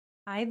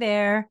Hi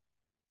there.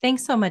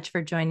 Thanks so much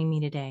for joining me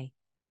today.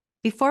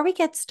 Before we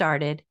get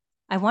started,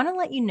 I want to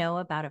let you know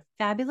about a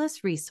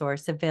fabulous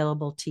resource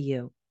available to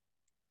you.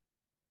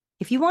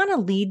 If you want to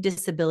lead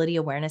disability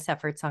awareness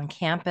efforts on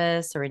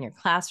campus or in your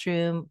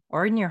classroom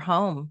or in your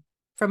home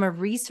from a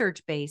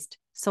research-based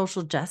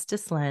social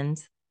justice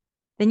lens,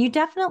 then you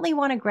definitely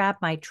want to grab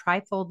my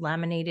trifold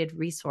laminated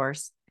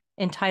resource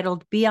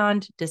entitled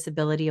Beyond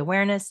Disability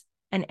Awareness,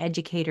 an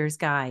Educator's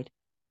Guide.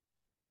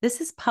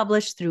 This is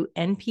published through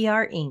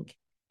NPR Inc.,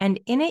 and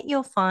in it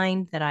you'll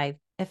find that I've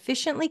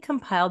efficiently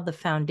compiled the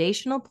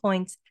foundational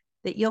points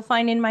that you'll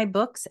find in my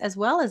books as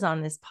well as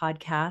on this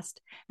podcast,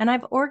 and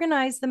I've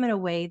organized them in a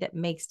way that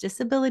makes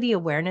disability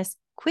awareness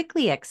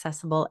quickly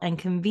accessible and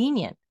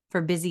convenient for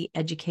busy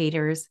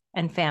educators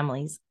and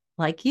families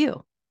like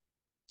you.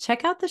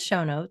 Check out the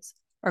show notes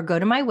or go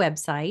to my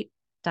website,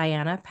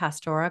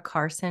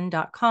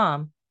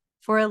 dianapastoracarson.com,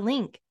 for a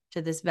link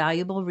to this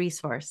valuable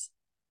resource.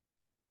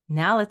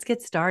 Now let's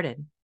get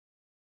started.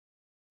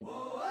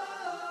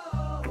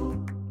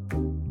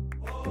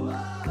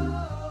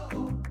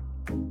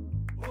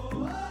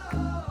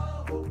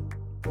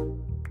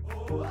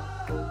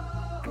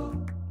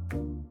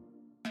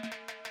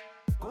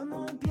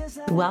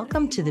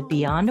 Welcome to the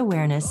Beyond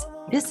Awareness,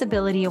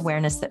 Disability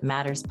Awareness That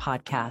Matters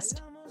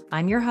podcast.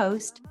 I'm your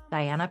host,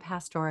 Diana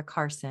Pastora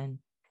Carson.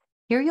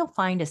 Here you'll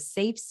find a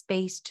safe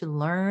space to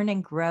learn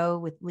and grow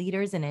with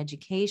leaders in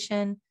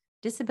education,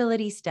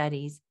 disability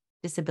studies,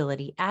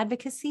 disability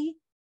advocacy,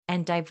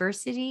 and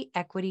diversity,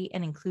 equity,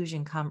 and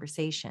inclusion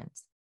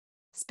conversations.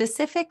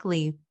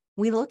 Specifically,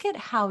 we look at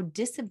how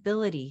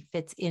disability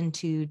fits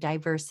into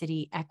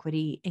diversity,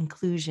 equity,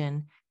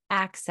 inclusion,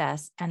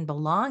 access, and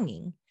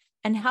belonging,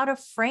 and how to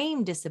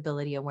frame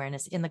disability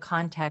awareness in the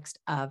context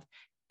of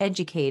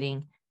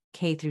educating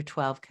K through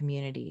 12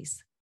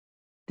 communities.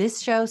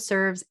 This show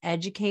serves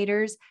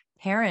educators,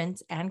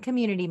 parents, and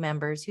community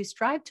members who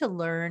strive to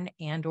learn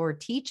and/or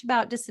teach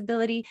about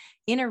disability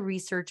in a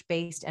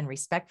research-based and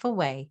respectful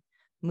way,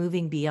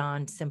 moving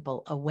beyond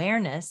simple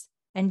awareness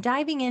and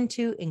diving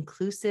into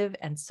inclusive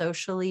and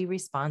socially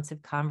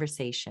responsive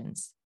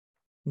conversations.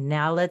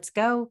 Now let's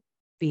go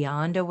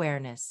beyond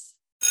awareness.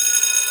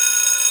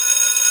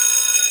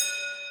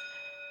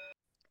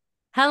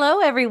 Hello,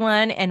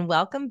 everyone, and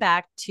welcome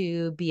back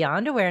to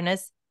Beyond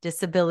Awareness,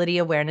 Disability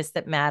Awareness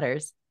That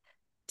Matters.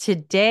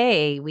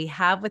 Today, we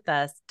have with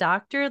us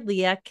Dr.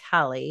 Leah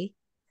Kelley,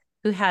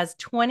 who has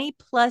 20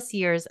 plus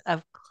years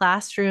of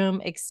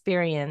classroom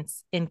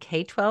experience in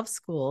K-12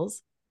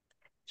 schools.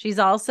 She's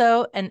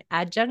also an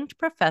adjunct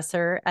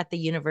professor at the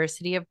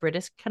University of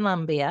British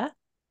Columbia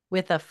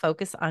with a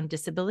focus on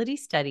disability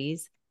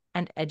studies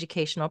and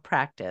educational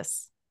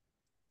practice.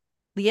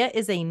 Leah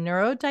is a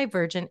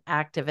neurodivergent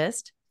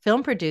activist,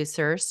 film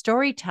producer,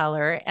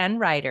 storyteller, and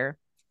writer.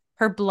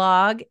 Her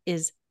blog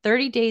is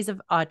 30 Days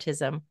of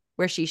Autism,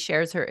 where she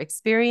shares her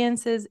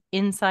experiences,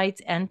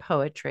 insights, and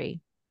poetry.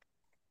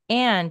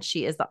 And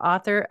she is the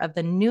author of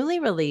the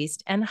newly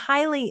released and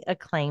highly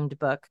acclaimed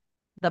book,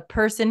 The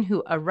Person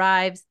Who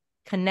Arrives: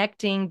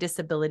 Connecting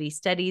Disability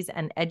Studies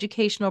and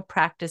Educational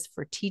Practice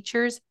for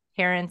Teachers,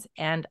 Parents,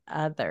 and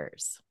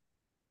Others.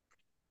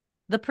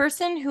 The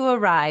Person Who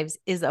Arrives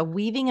is a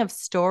weaving of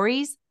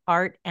stories,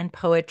 art, and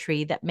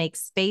poetry that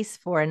makes space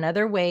for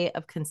another way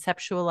of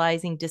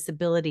conceptualizing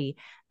disability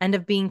and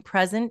of being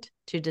present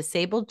to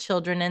disabled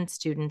children and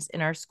students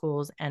in our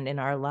schools and in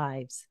our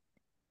lives.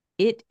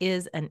 It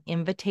is an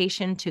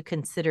invitation to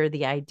consider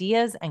the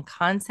ideas and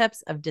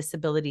concepts of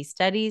disability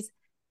studies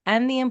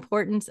and the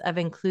importance of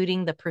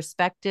including the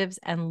perspectives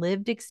and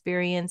lived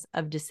experience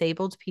of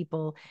disabled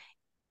people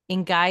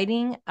in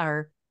guiding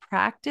our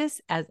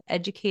practice as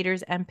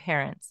educators and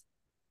parents.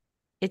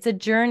 It's a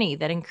journey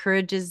that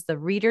encourages the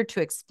reader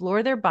to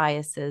explore their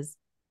biases,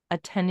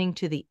 attending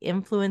to the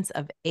influence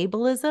of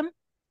ableism,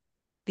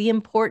 the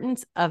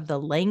importance of the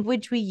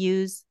language we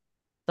use,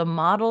 the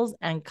models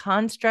and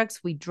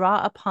constructs we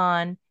draw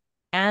upon,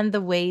 and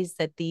the ways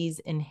that these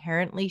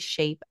inherently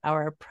shape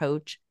our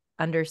approach,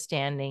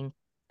 understanding,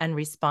 and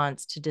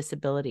response to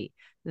disability.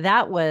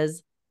 That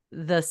was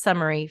the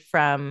summary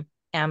from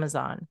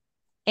Amazon.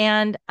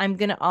 And I'm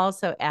going to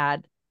also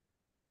add,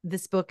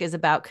 this book is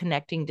about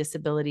connecting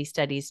disability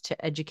studies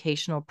to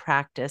educational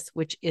practice,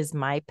 which is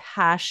my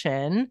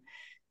passion.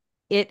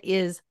 It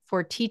is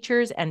for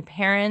teachers and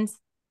parents.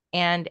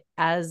 And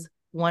as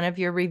one of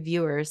your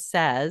reviewers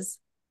says,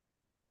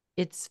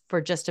 it's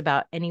for just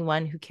about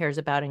anyone who cares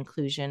about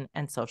inclusion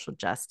and social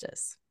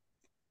justice.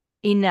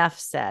 Enough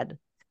said.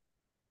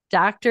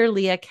 Dr.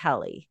 Leah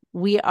Kelley,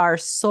 we are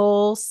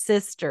soul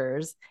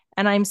sisters,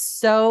 and I'm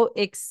so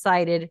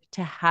excited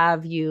to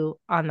have you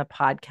on the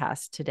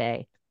podcast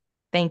today.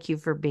 Thank you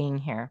for being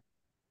here.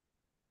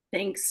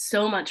 Thanks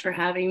so much for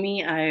having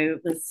me.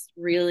 I've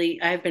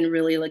been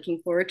really looking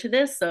forward to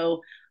this.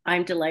 So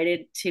I'm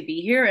delighted to be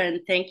here.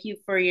 And thank you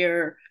for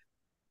your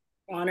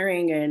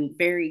honoring and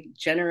very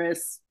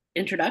generous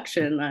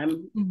introduction.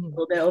 I'm a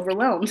little bit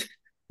overwhelmed.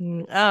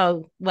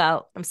 Oh,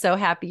 well, I'm so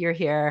happy you're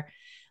here.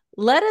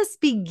 Let us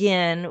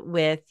begin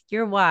with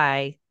your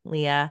why,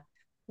 Leah.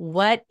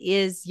 What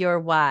is your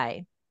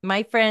why?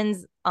 My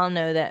friends all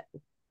know that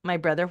my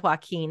brother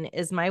Joaquin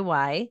is my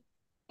why,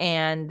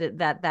 and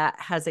that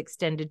has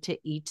extended to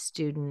each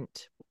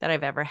student that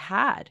I've ever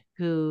had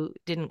who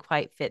didn't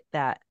quite fit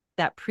that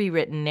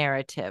pre-written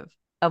narrative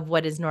of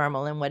what is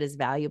normal and what is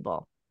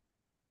valuable.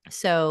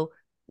 So,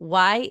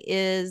 why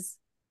is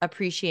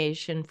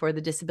appreciation for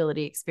the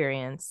disability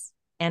experience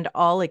and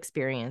all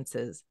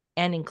experiences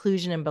and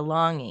inclusion and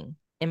belonging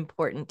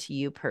important to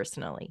you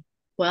personally?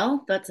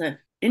 Well, that's an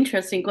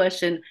interesting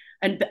question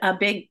and a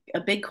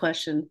big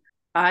question.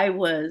 I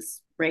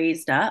was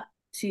raised up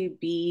to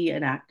be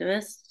an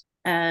activist,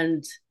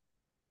 and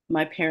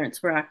my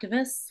parents were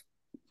activists.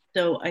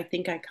 So I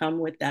think I come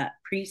with that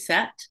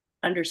preset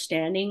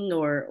understanding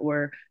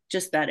or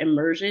just that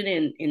immersion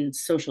in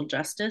social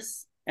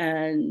justice.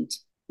 And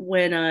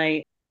when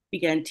I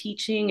began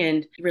teaching,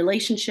 and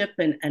relationship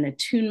and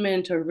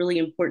attunement are really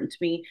important to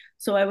me.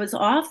 So I was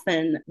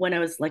often, when I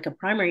was like a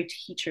primary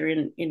teacher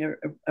in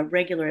a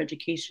regular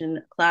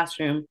education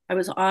classroom, I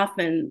was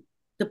often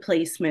the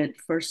placement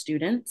for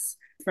students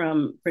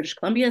from British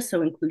Columbia.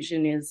 So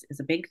inclusion is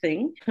a big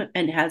thing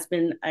and has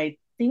been, I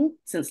think,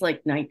 since like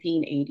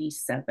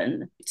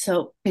 1987.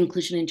 So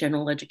inclusion in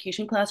general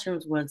education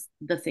classrooms was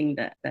the thing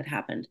that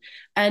happened.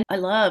 And I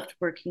loved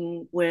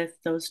working with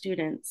those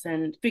students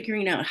and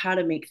figuring out how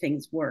to make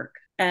things work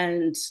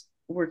and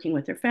working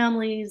with their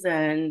families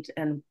and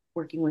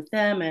working with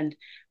them, and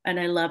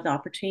I love the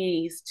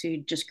opportunities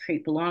to just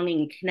create belonging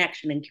and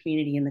connection and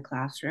community in the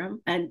classroom,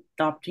 and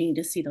the opportunity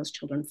to see those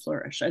children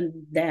flourish.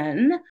 And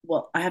then,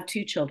 well, I have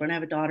two children. I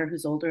have a daughter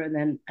who's older,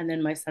 and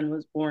then my son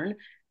was born,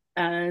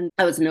 and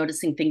I was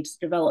noticing things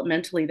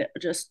developmentally that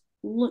just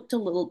looked a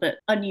little bit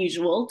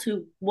unusual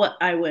to what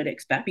I would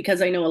expect,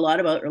 because I know a lot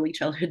about early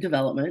childhood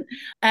development.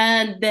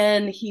 And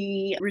then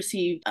he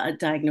received a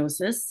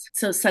diagnosis.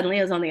 So suddenly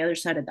I was on the other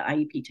side of the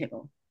IEP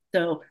table.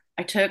 So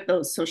I took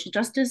those social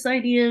justice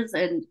ideas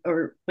and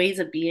or ways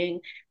of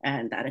being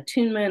and that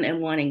attunement and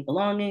wanting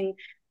belonging,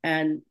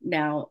 and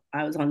now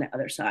I was on the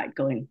other side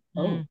going,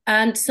 oh.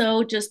 And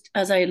so just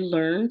as I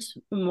learned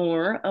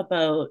more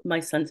about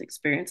my son's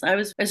experience, I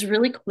was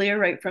really clear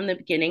right from the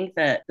beginning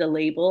that the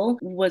label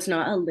was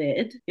not a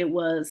lid. It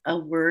was a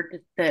word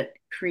that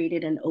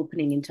created an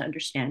opening into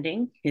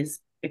understanding his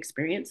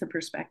experience and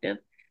perspective.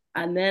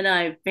 And then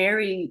I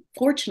very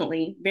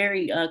fortunately,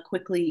 very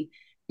quickly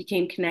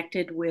became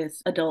connected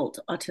with adult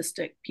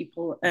autistic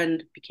people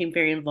and became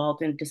very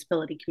involved in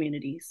disability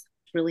communities.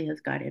 Really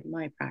has guided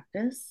my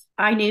practice.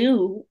 I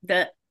knew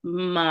that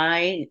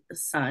my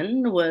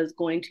son was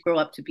going to grow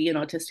up to be an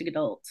autistic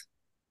adult,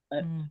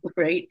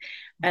 right?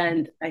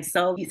 And I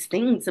saw these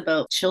things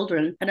about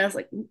children, and I was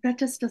like, that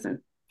just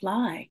doesn't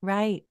fly.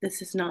 Right.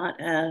 This is not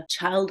a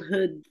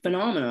childhood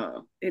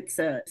phenomenon. This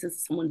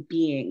is someone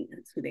being.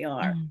 It's who they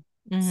are.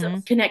 So Mm-hmm.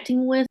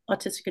 connecting with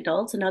autistic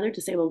adults and other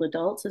disabled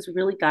adults has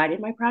really guided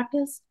my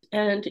practice,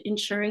 and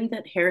ensuring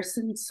that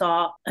Harrison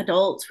saw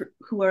adults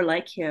who are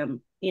like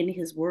him in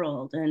his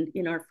world and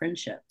in our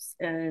friendships.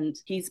 And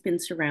he's been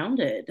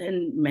surrounded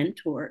and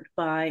mentored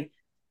by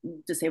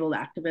disabled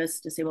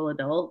activists, disabled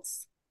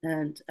adults,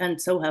 and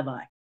so have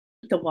I.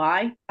 The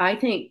why, I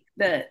think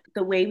that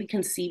the way we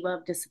conceive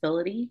of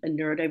disability and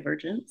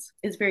neurodivergence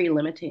is very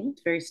limiting,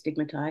 it's very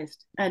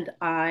stigmatized. And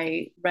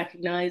I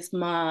recognize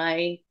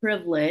my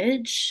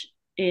privilege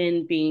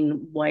in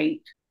being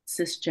white,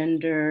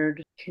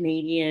 cisgendered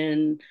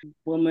Canadian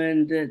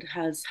woman that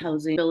has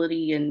housing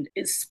ability and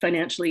is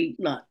financially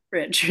not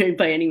rich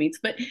by any means,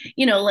 but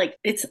like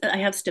I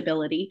have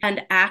stability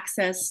and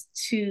access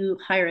to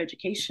higher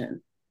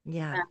education.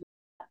 Yeah.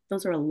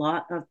 Those are a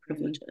lot of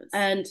privileges.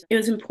 And it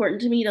was important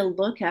to me to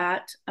look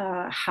at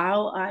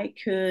how I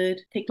could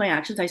take my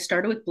actions. I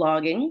started with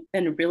blogging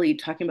and really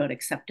talking about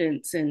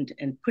acceptance and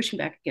pushing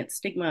back against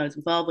stigma. I was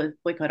involved with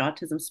Boycott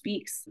Autism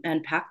Speaks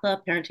and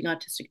PACLA, Parenting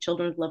Autistic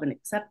Children with Love and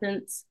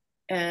Acceptance,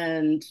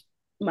 and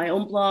my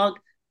own blog,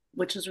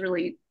 which is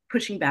really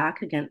pushing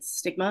back against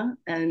stigma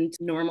and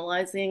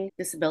normalizing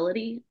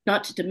disability,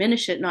 not to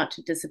diminish it, not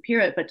to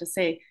disappear it, but to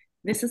say,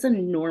 this is a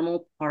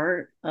normal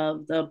part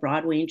of the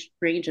broad range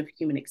of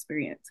human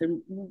experience.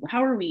 And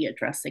how are we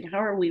addressing? How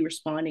are we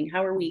responding?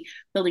 How are we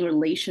building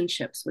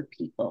relationships with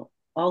people,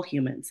 all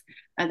humans,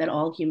 and that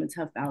all humans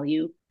have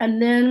value?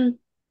 And then,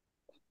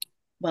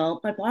 well,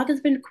 my blog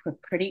has been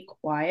pretty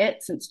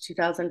quiet since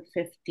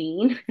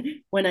 2015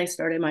 when I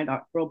started my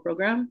doctoral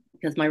program,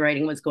 because my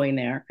writing was going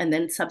there. And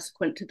then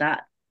subsequent to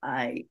that,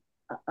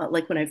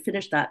 like when I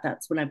finished that,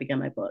 that's when I began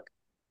my book.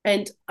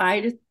 And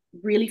I just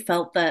really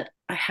felt that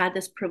I had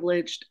this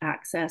privileged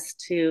access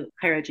to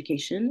higher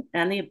education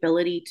and the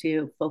ability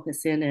to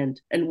focus in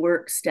and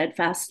work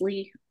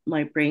steadfastly.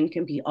 My brain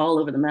can be all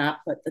over the map,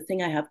 but the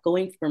thing I have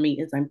going for me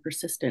is I'm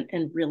persistent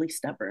and really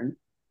stubborn.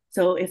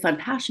 So if I'm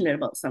passionate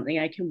about something,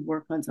 I can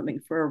work on something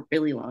for a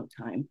really long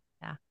time.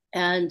 Yeah.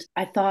 And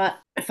I thought,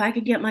 if I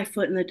could get my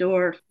foot in the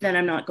door, then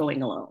I'm not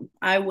going alone.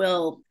 I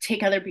will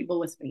take other people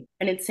with me.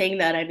 And in saying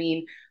that, I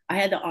mean, I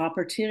had the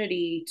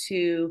opportunity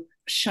to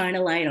shine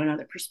a light on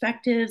other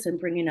perspectives and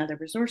bring in other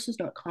resources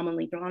not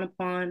commonly drawn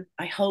upon.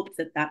 I hope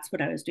that that's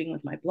what I was doing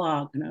with my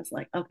blog. And I was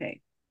like,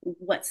 okay,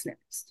 what's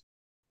next?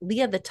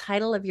 Leah, the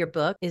title of your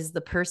book is The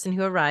Person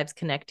Who Arrives: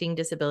 Connecting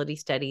Disability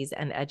Studies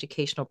and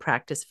Educational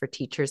Practice for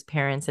Teachers,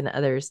 Parents, and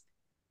Others.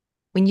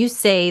 When you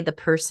say the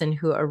person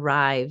who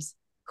arrives,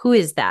 who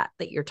is that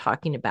you're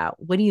talking about?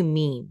 What do you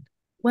mean?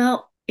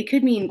 Well, it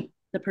could mean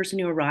the person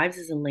who arrives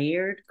is a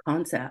layered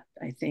concept,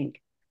 I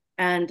think.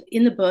 And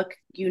in the book,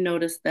 you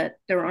notice that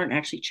there aren't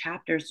actually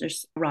chapters,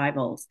 there's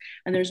arrivals,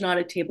 and there's not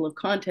a table of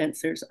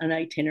contents, there's an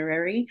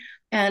itinerary.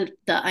 And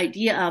the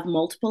idea of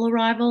multiple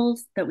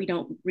arrivals, that we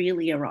don't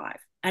really arrive.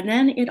 And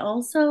then it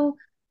also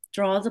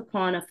draws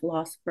upon a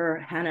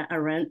philosopher, Hannah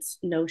Arendt's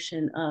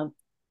notion of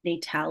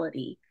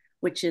natality,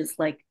 which is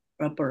like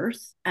a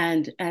birth,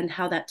 and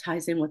how that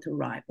ties in with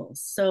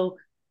arrivals. So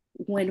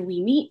when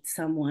we meet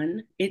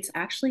someone, it's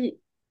actually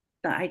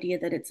the idea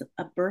that it's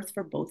a birth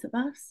for both of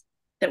us,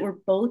 that we're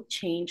both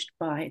changed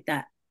by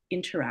that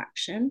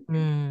interaction,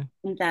 Mm,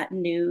 that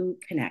new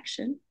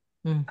connection.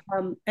 mm,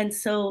 And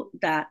so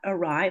that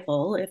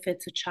arrival, if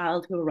it's a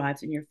child who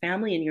arrives in your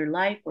family, in your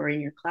life, or in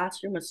your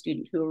classroom, a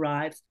student who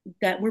arrives,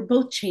 that we're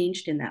both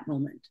changed in that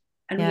moment.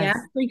 And we yes.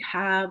 actually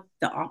have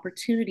the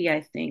opportunity,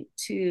 I think,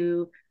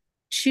 to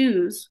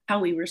choose how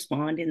we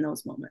respond in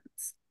those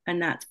moments.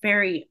 And that's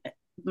very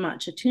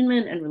much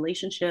attunement and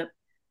relationship.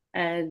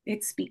 And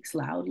it speaks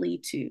loudly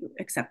to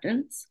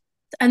acceptance.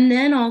 And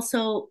then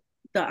also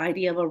the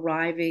idea of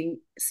arriving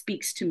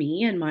speaks to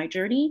me and my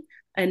journey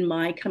and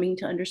my coming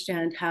to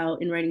understand how,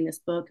 in writing this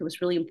book, it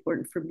was really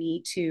important for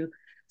me to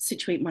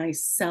situate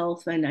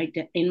myself and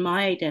in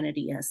my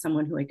identity as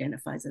someone who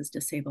identifies as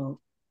disabled.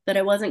 That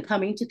I wasn't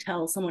coming to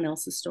tell someone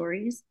else's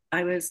stories.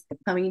 I was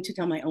coming to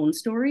tell my own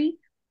story.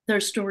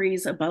 There's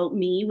stories about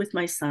me with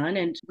my son,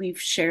 and we've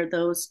shared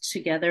those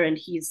together. And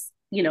he's,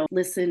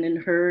 listened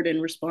and heard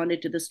and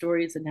responded to the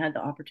stories and had the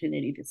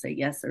opportunity to say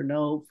yes or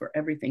no for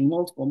everything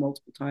multiple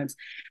times.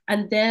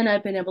 And then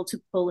I've been able to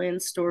pull in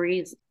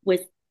stories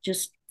with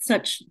just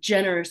such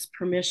generous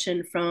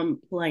permission from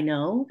people I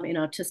know in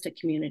autistic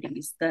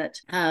communities that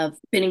have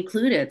been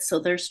included. So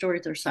their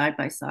stories are side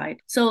by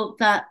side. So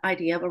that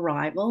idea of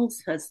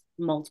arrivals has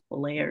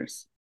multiple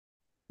layers.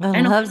 I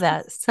And love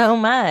that so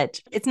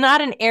much. It's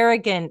not an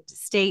arrogant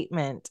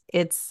statement.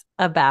 It's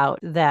about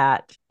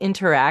that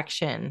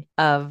interaction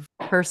of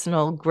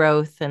personal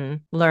growth and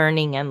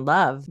learning and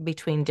love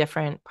between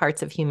different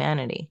parts of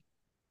humanity.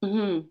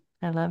 mm-hmm.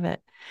 I love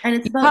it. And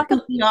it's You about talk who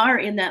about, we are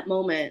in that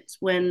moment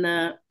when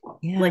like,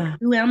 yeah.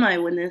 who am I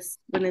when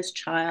this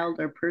child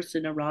or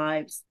person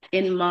arrives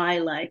in my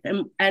life,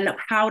 and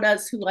how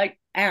does who I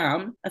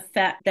am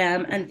affect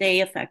them and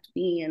they affect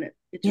me, and it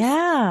just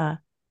Yeah.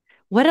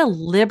 What a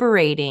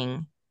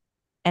liberating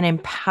an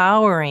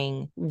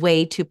empowering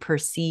way to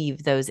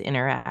perceive those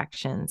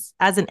interactions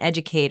as an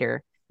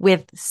educator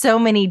with so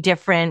many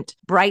different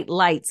bright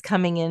lights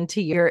coming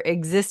into your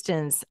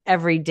existence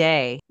every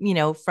day,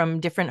 from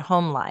different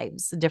home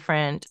lives,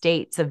 different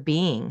states of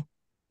being.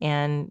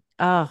 And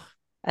oh,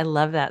 I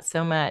love that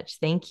so much.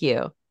 Thank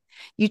you.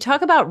 You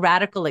talk about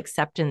radical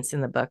acceptance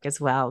in the book as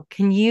well.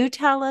 Can you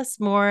tell us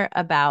more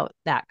about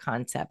that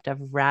concept of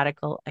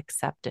radical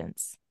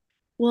acceptance?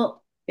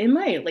 well, in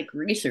my like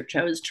research,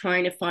 I was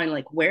trying to find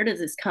like where does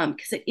this come,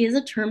 because it is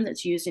a term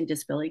that's used in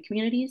disability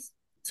communities.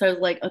 So I was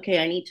like,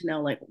 okay, I need to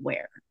know like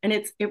where. And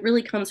it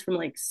really comes from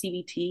like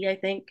CBT, I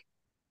think,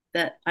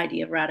 that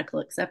idea of radical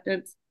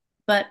acceptance.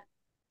 But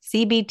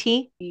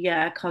CBT,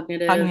 yeah,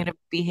 cognitive, cognitive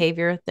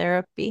behavior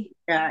therapy.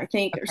 yeah, I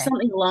think, or Okay.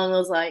 something along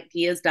those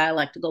ideas,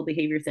 dialectical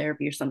behavior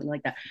therapy or something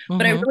like that.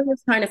 But I Mm-hmm. really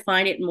was trying to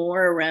find it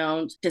more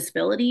around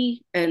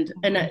disability, and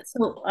Mm-hmm.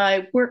 so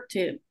I worked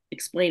to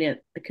explain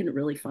it. I couldn't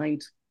really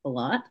find a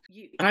lot.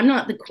 I'm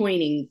not the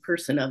coining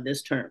person of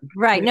this term.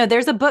 Right. No,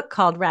 there's a book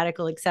called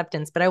Radical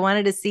Acceptance, but I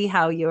wanted to see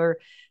how you're.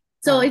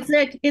 So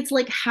it's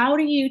like how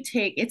do you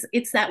take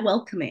it's that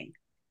welcoming.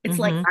 It's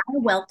like Mhm. I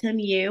welcome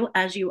you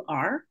as you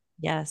are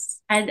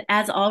Yes. and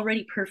as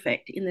already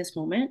perfect in this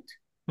moment,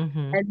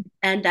 Hmm.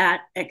 and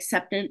that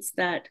acceptance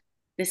that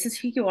this is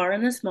who you are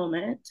in this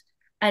moment,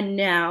 and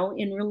now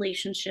in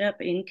relationship,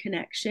 in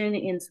connection,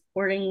 in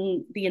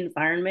supporting the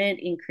environment,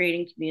 in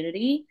creating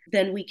community,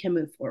 then we can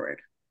move forward,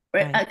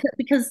 right? Right.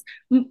 Because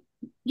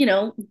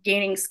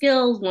gaining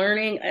skills,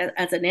 learning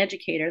as an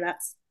educator,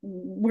 that's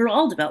we're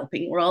all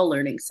developing, we're all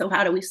learning. So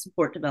how do we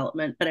support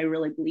development? But I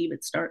really believe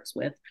it starts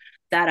with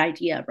that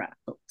idea of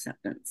radical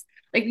acceptance,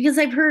 like, because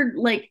I've heard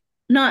like,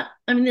 not,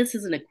 I mean, this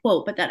isn't a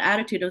quote, but that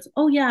attitude was,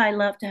 oh yeah, I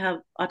love to have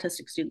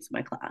autistic students in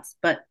my class,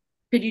 but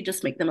could you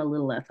just make them a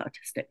little less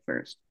autistic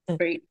first?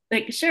 Right?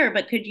 Like, sure,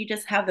 but could you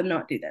just have them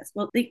not do this?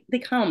 Well, they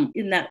come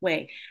in that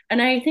way.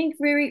 And I think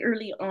very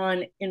early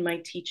on in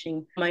my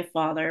teaching, my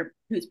father,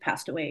 who's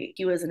passed away,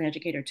 he was an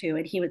educator too,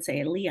 and he would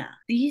say, Leah,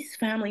 these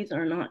families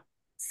are not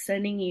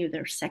sending you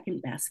their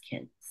second best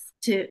kids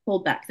to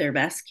hold back their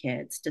best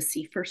kids to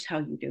see first how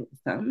you do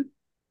with them,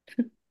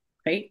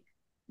 right?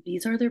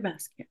 These are their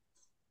best kids.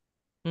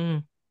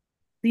 Mm.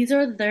 These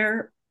are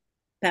their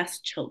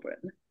best children.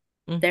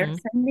 They're Mm-hmm.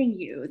 sending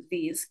you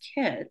these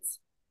kids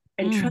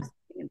and Mm.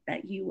 trusting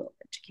that you will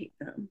educate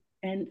them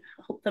and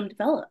help them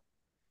develop.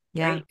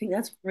 Right? Yeah. I think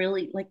that's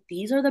really like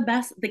these are the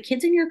best. The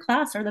kids in your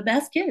class are the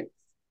best kids,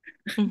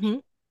 Mm-hmm.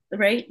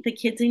 right? The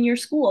kids in your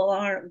school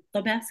are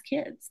the best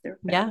kids. They're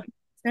Yeah.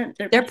 100%.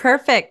 They're They're best.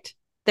 perfect.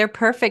 They're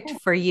perfect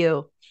for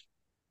you.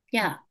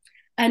 Yeah.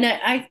 And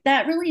I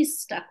that really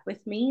stuck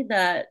with me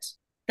that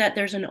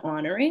there's an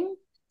honoring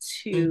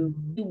to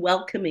Mhm.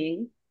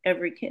 welcoming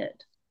every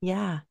kid.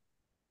 Yeah.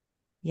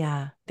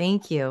 Yeah.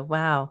 Thank you.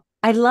 Wow.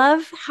 I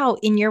love how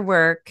in your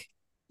work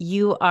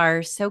you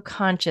are so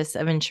conscious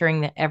of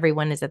ensuring that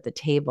everyone is at the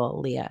table,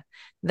 Leah,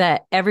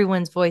 that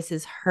everyone's voice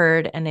is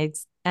heard and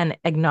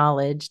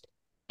acknowledged,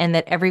 and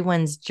that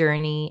everyone's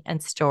journey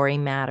and story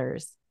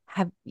matters.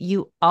 Have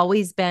you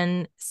always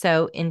been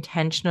so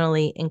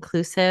intentionally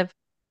inclusive,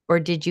 or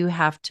did you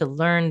have to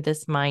learn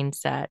this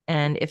mindset?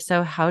 And if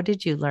so, how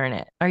did you learn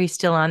it? Are you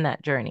still on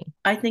that journey?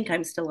 I think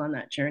I'm still on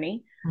that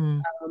journey.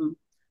 Mm. Um,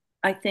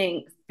 I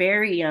think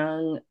very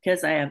young,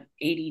 because I have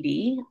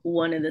ADD,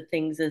 one of the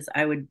things is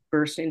I would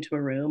burst into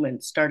a room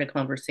and start a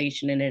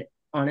conversation, and it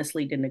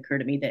honestly didn't occur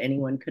to me that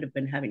anyone could have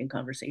been having a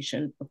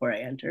conversation before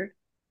I entered.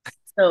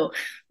 So,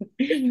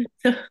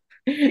 so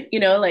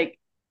like,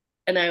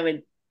 and I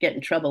would get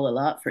in trouble a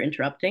lot for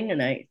interrupting,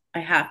 and I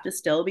have to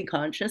still be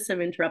conscious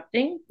of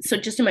interrupting. So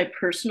just in my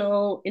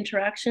personal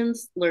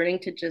interactions, learning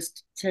to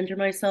just center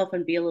myself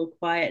and be a little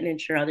quiet and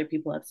ensure other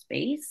people have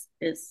space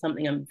is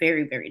something I'm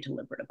very, very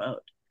deliberate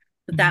about.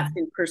 But that's Mhm.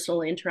 in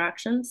personal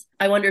interactions.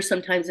 I wonder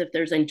sometimes if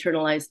there's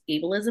internalized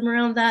ableism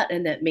around that,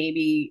 and that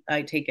maybe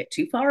I take it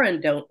too far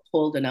and don't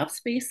hold enough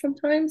space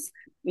sometimes,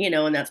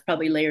 and that's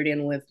probably layered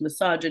in with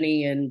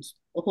misogyny and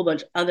a whole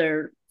bunch of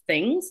other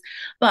things.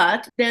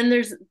 But then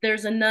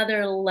there's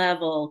another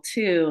level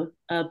too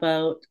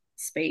about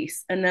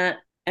space and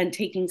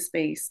taking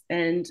space.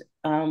 And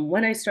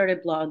when I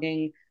started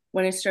blogging,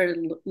 when I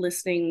started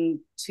listening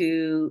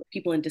to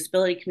people in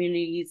disability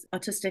communities,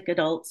 autistic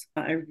adults,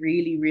 I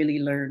really, really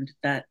learned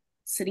that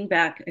sitting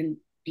back and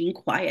being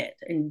quiet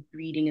and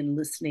reading and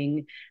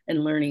listening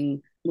and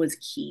learning was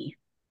key.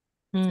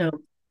 So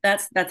Mm.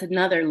 that's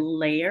another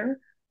layer.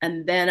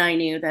 And then I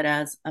knew that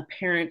as a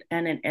parent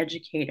and an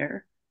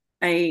educator,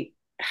 I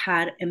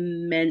had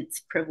immense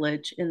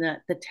privilege in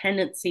that the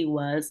tendency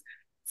was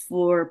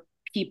for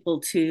people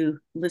to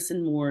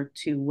listen more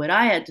to what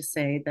I had to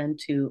say than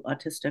to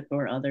autistic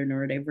or other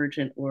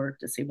neurodivergent or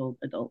disabled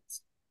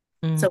adults.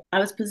 Mm. So I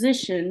was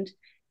positioned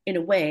in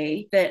a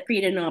way that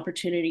created an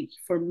opportunity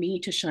for me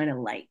to shine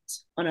a light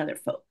on other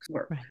folks'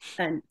 work. Right.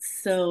 And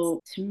so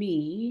to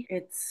me,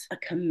 it's a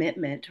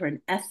commitment or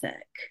an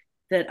ethic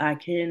that I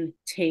can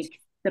take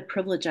the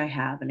privilege I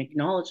have and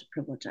acknowledge the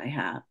privilege I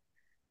have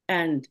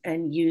and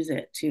use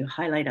it to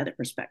highlight other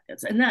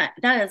perspectives. And that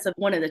is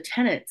one of the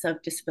tenets of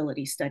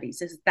disability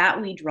studies, is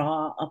that we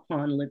draw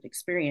upon lived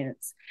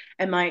experience.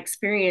 And my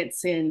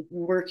experience in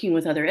working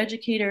with other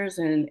educators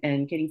and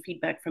getting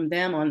feedback from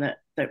them on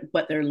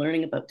what they're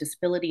learning about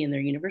disability in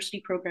their university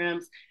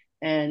programs,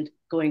 and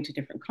going to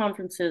different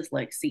conferences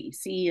like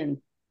CEC and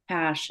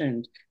PASH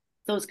and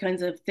those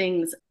kinds of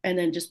things, and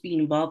then just being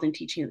involved in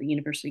teaching at the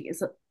university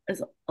is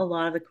a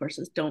lot of the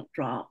courses don't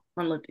draw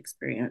on lived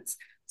experience.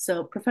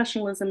 So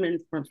professionalism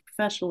informs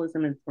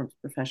professionalism informs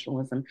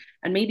professionalism.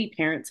 And maybe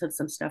parents have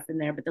some stuff in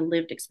there, but the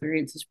lived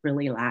experience is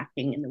really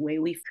lacking in the way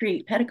we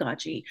create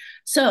pedagogy.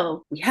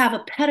 So we have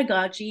a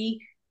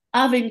pedagogy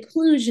of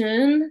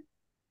inclusion,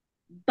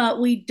 but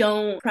we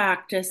don't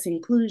practice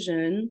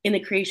inclusion in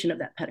the creation of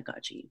that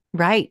pedagogy.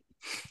 Right.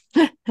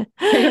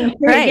 Again,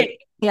 Right.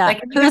 Yeah.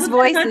 like if we have a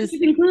pedagogy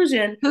of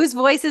inclusion, Whose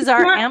voices it's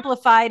are not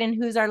amplified and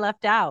whose are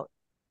left out?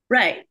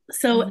 right.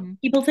 So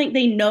Mhm. people think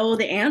they know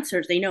the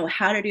answers, they know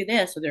how to do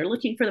this, or they're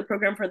looking for the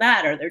program for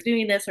that, or they're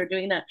doing this or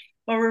doing that,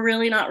 but we're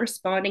really not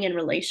responding in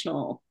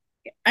relational.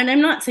 And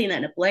I'm not saying that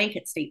in a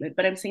blanket statement,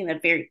 but I'm saying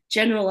that very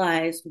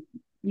generalized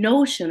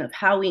notion of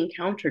how we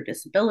encounter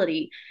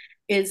disability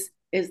is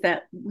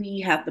that we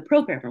have the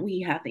program or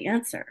we have the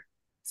answer.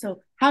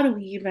 So how do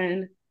we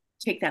even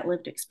take that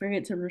lived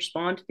experience and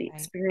respond to the Right.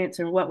 experience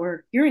and what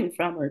we're hearing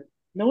from or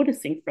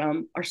noticing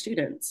from our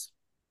students,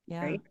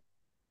 Yeah. right?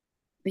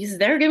 Because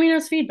they're giving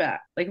us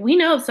feedback. Like we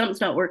know if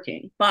something's not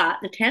working, but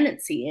the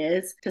tendency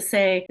is to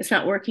say it's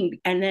not working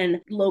and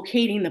then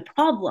locating the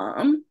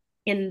problem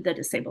in the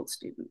disabled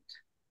student,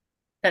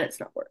 that it's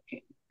not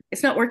working.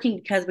 It's not working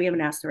because we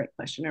haven't asked the right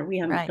question, or we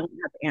haven't Right. don't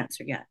have the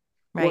answer yet,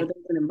 or Right.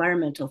 there's an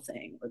environmental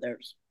thing, or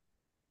there's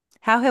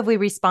How have we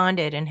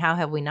responded and how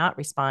have we not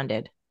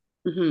responded?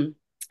 mm-hmm.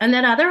 And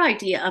that other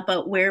idea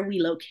about where we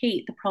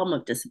locate the problem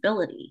of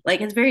disability. Like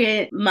it's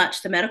very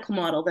much the medical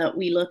model that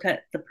we look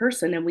at the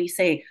person and we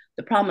say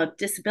the problem of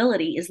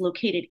disability is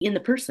located in the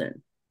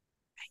person,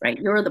 right?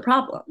 You're the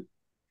problem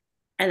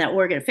and that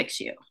we're going to fix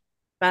you,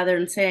 rather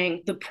than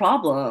saying the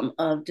problem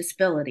of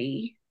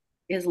disability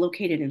is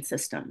located in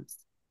systems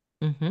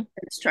Hmm. and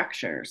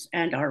structures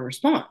and our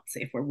response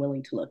if we're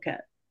willing to look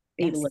at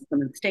ableism Yes.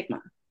 and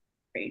stigma,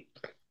 right?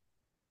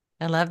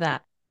 I love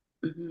that.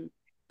 Mm-hmm.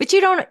 But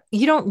you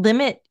don't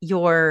limit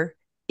your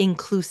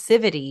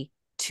inclusivity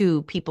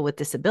to people with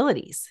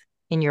disabilities.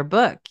 In your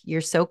book,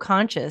 you're so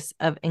conscious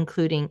of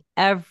including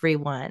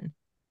everyone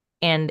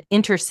and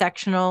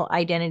intersectional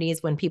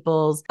identities when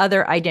people's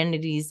other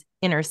identities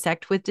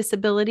intersect with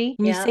disability.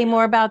 Can you say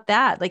more about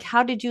that? Like,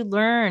 how did you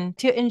learn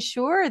to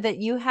ensure that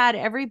you had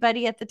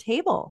everybody at the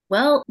table?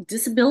 Well,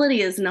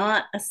 disability is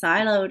not a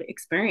siloed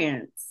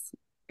experience.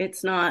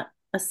 It's not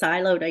a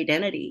siloed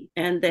identity.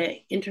 And the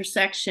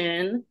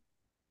intersection,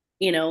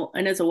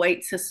 and as a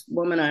white cis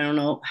woman, I don't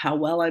know how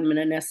well I'm going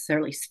to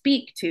necessarily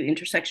speak to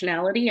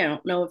intersectionality. I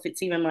don't know if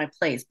it's even my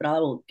place, but I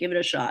will give it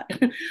a shot.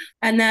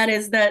 And that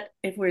is that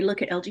if we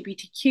look at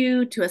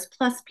LGBTQ, 2S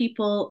plus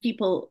people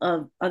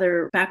of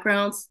other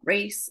backgrounds,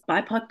 race,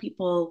 BIPOC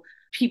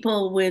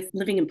people with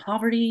living in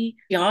poverty,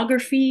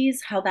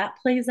 geographies, how that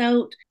plays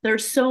out.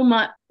 There's so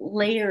much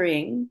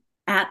layering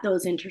at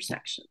those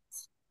intersections.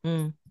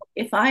 Mm.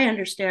 If I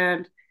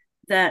understand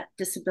that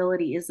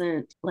disability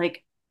isn't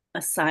like a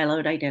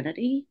siloed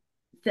identity,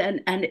 then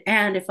and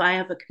if I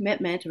have a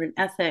commitment or an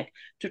ethic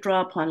to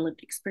draw upon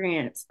lived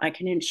experience, I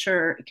can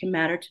ensure it can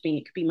matter to me.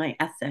 It could be my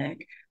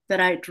ethic that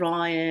I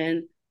draw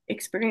in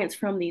experience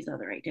from these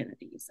other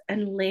identities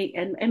and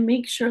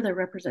make sure they're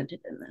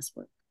represented in this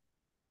work.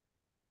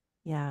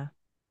 Yeah.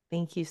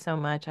 Thank you so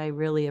much. I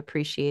really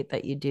appreciate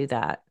that you do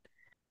that.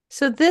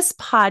 So this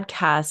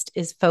podcast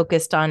is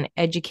focused on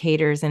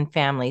educators and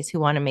families who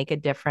want to make a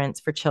difference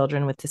for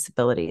children with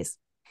disabilities.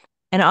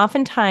 And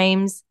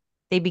oftentimes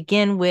they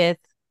begin with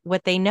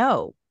what they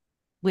know,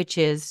 which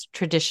is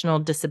traditional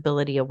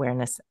disability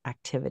awareness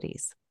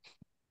activities.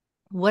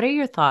 What are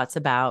your thoughts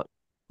about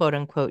quote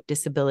unquote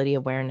disability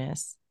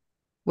awareness?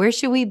 Where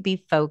should we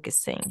be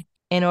focusing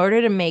in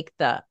order to make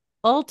the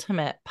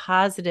ultimate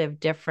positive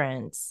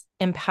difference,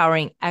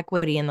 empowering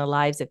equity in the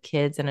lives of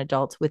kids and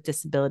adults with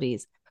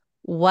disabilities?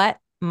 What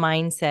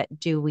mindset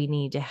do we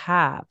need to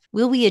have?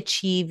 Will we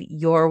achieve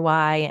your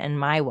why and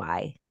my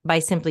why by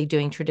simply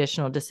doing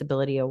traditional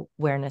disability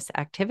awareness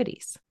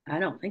activities? I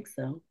don't think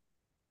so.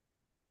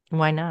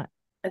 Why not?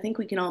 I think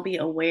we can all be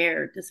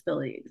aware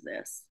disability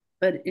exists.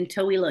 But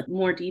until we look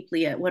more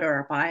deeply at what are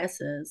our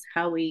biases,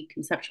 how we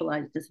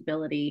conceptualize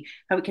disability,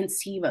 how we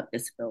conceive of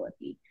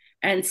disability,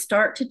 and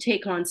start to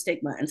take on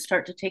stigma and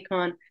start to take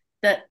on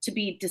that to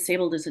be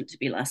disabled isn't to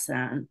be less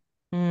than,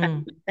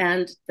 and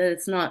that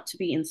it's not to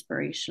be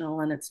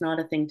inspirational and it's not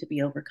a thing to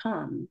be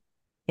overcome.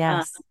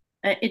 Yes.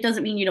 It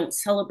doesn't mean you don't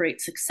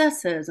celebrate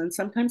successes, and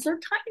sometimes they're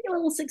tiny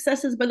little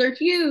successes, but they're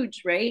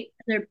huge, right?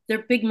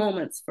 They're big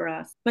moments for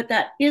us, but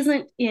that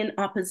isn't in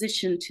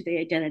opposition to the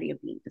identity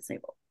of being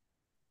disabled.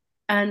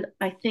 And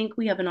I think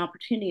we have an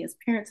opportunity as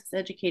parents, as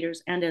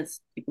educators, and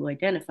as people who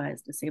identify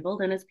as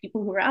disabled, and as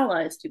people who are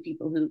allies to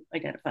people who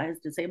identify as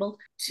disabled,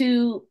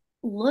 to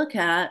look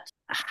at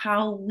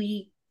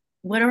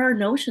what are our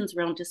notions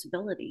around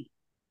disability?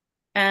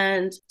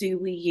 And do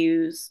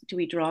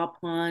we draw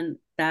upon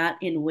that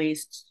in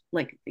ways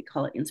like they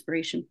call it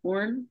inspiration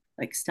porn?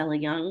 Like Stella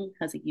Young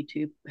had a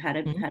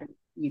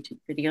YouTube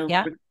video.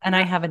 Yeah. And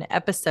I have an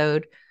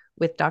episode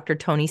with Dr.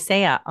 Tony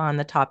Saya on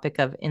the topic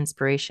of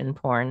inspiration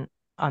porn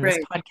on this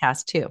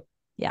podcast too.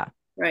 Yeah.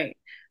 Right.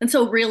 And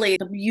so really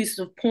the use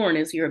of porn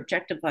is you're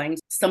objectifying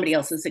somebody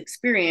else's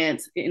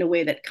experience in a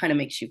way that kind of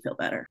makes you feel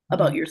better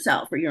about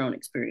yourself or your own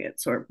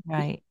experience, or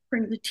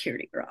brings a tear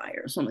to your eye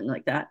or something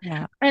like that.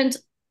 Yeah. And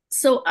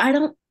so I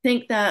don't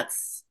think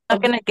that's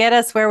not going to get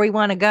us where we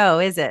want to go,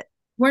 is it?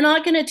 We're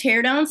not going to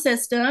tear down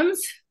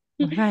systems.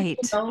 Right.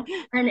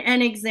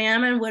 And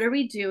examine what are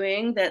we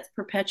doing that's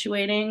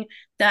perpetuating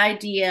the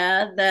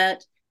idea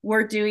that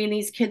we're doing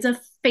these kids a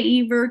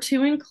favor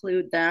to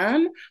include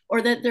them,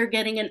 or that they're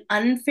getting an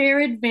unfair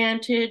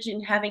advantage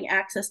in having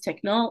access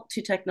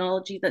to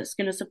technology that's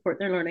going to support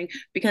their learning,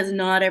 because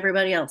not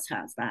everybody else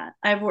has that.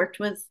 I've worked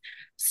with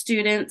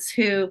students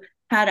who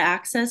had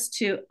access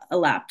to a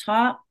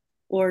laptop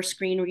or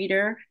screen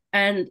reader,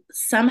 and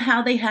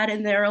somehow they had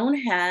in their own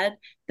head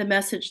the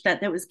message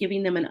that was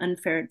giving them an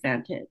unfair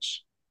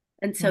advantage.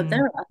 And so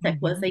their ethic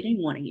was they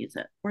didn't want to use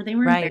it, or they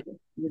were embarrassed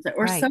to use it,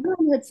 or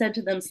someone had said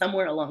to them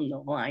somewhere along the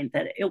line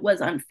that it was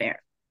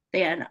unfair.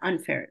 They had an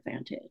unfair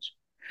advantage.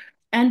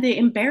 And the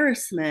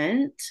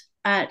embarrassment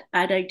at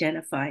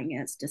identifying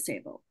as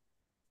disabled,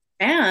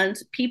 and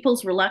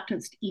people's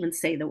reluctance to even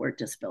say the word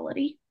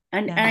disability.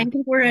 And I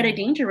think we're at a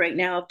danger right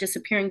now of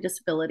disappearing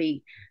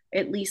disability,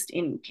 at least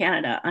in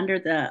Canada, under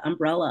the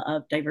umbrella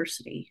of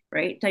diversity,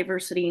 right?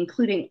 Diversity,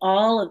 including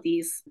all of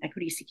these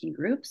equity-seeking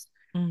groups.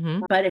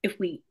 But if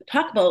we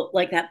talk about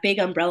like that big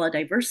umbrella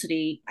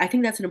diversity, I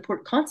think that's an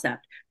important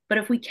concept. But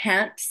if we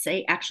can't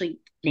actually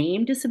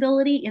name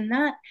disability in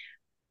that,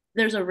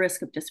 there's a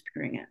risk of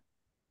disappearing it.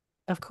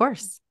 Of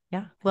course.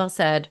 Yeah. Well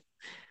said.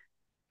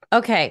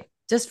 Okay.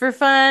 Just for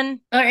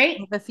fun. All right.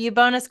 I have a few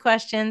bonus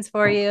questions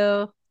for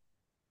you.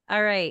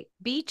 All right.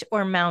 Beach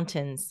or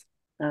mountains?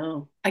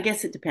 Oh, I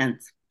guess it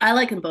depends. I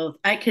like them both.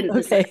 I can.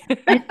 Okay.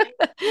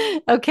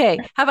 Okay.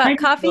 How about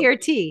coffee or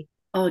tea?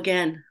 Oh,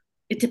 again,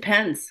 it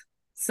depends.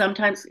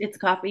 Sometimes it's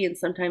coffee, and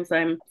sometimes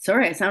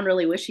I sound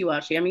really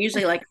wishy-washy. I'm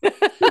usually like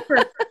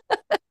super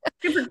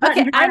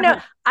okay,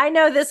 I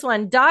know this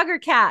one. Dog or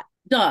cat?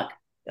 Dog.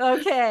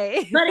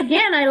 Okay. But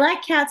again, I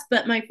like cats,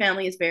 but my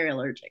family is very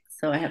allergic.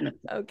 So I have no.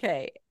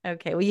 Okay.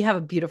 Okay. Well, you have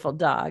a beautiful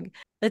dog.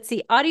 Let's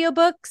see,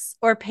 audiobooks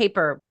or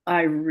paper?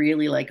 I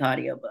really like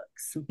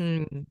audiobooks,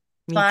 Me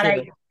but I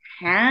too.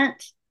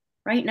 can't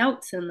write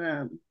notes in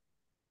them.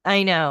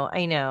 I know.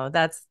 I know.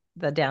 That's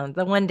the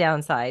one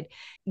downside.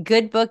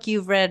 Good book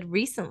you've read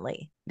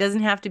recently.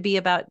 Doesn't have to be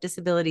about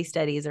disability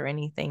studies or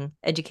anything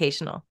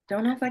educational.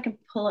 Don't know if I can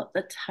pull up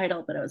the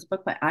title, but it was a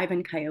book by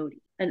Ivan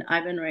Coyote. And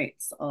Ivan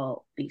writes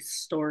all these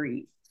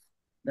stories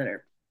that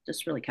are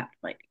just really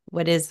captivating.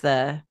 What is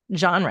the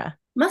genre?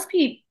 Must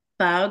be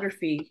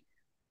biography,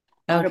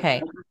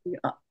 Okay. autobiography,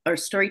 or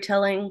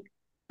storytelling.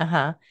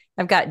 Uh-huh.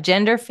 I've got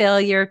gender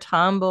failure,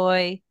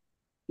 tomboy,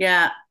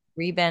 Yeah,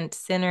 rebent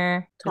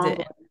sinner. Is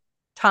tomboy. it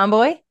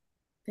tomboy?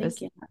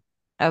 Thank you.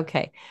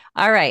 Okay.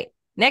 All right.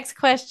 Next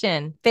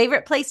question.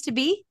 Favorite place to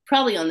be?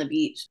 Probably on the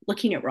beach,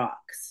 looking at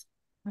rocks.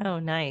 Oh,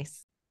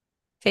 nice.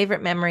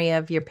 Favorite memory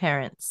of your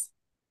parents?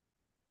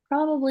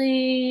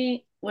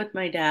 Probably with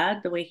my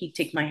dad, the way he'd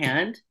take my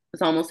hand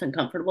was almost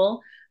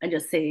uncomfortable and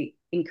just say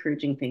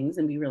encouraging things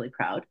and be really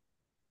proud.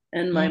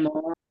 And my Mm,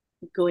 mom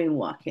going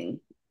walking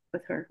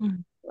with her.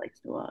 mm, She likes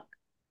to walk.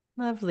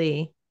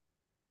 lovely.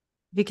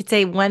 If you could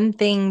say one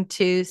thing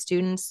to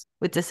students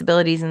with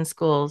disabilities in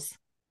schools,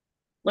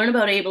 Learn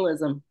about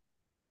ableism.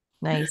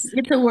 nice.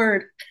 It's a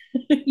word.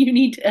 You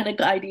need to, and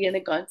a idea and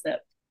a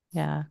concept.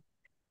 Yeah.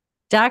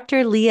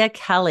 Dr. Leah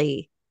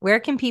Kelley, where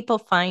can people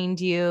find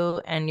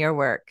you and your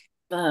work?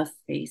 A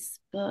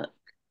Facebook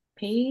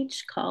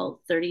page called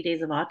 30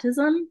 Days of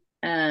Autism.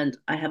 And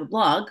I have a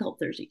blog called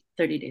 30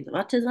 Days of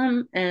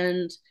Autism.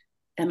 And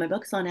my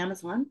book's on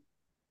Amazon.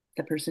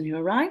 The Person Who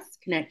Arrives,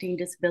 Connecting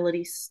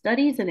Disability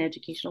Studies and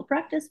Educational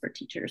Practice for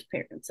Teachers,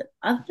 Parents, and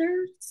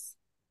Others.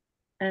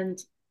 And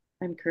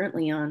I'm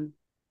currently on,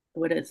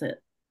 what is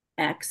it?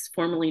 X,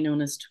 formerly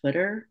known as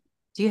Twitter.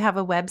 Do you have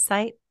a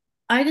website?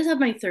 I just have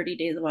my 30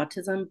 Days of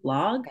Autism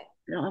blog. I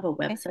don't have a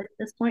Okay. website at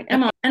this point.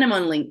 Okay. I'm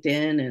on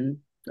LinkedIn and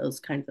those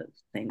kinds of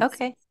things.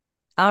 Okay.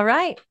 All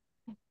right.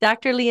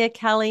 Dr. Leah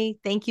Kelley,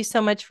 thank you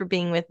so much for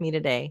being with me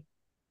today.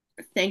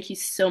 Thank you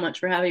so much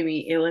for having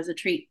me. It was a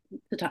treat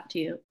to talk to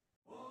you.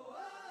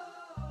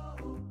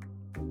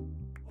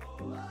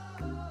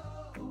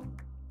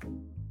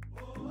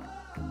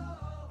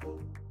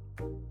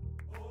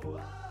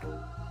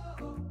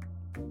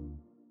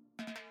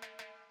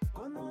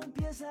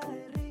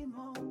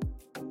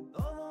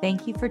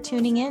 Thank you for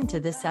tuning in to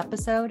this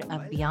episode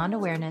of Beyond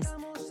Awareness,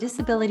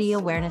 Disability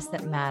Awareness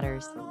That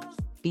Matters.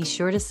 Be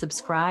sure to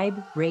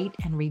subscribe, rate,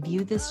 and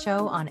review this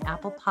show on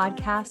Apple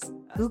Podcasts,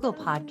 Google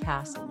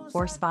Podcasts,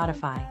 or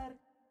Spotify.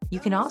 You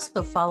can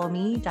also follow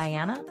me,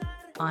 Diana,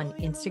 on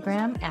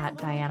Instagram at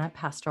Diana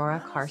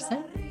Pastora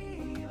Carson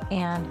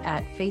and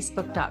at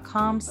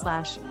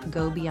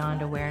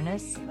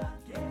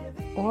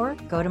facebook.com/GoBeyondAwareness, or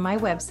go to my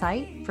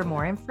website for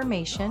more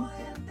information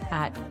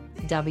at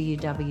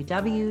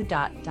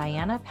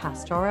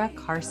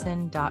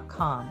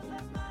www.dianapastoracarson.com.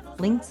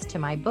 Links to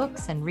my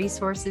books and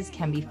resources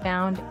can be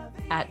found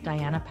at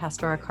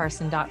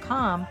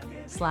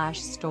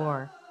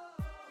dianapastoracarson.com/store.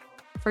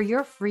 For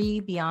your free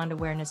Beyond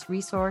Awareness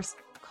resource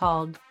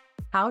called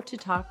How to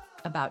Talk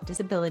About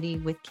Disability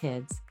with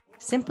Kids,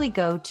 simply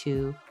go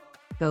to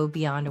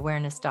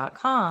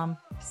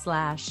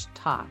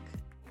gobeyondawareness.com/talk.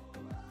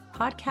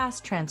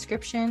 Podcast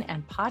transcription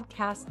and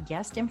podcast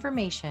guest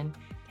information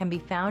can be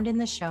found in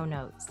the show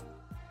notes.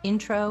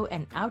 Intro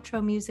and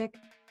outro music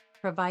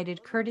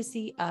provided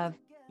courtesy of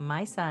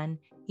my son,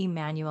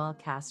 Emmanuel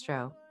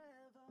Castro.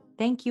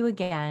 Thank you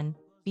again.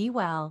 Be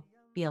well,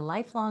 be a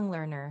lifelong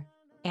learner,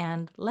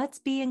 and let's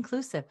be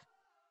inclusive.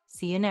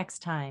 See you next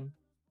time.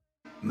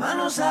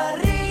 Manos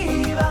arriba.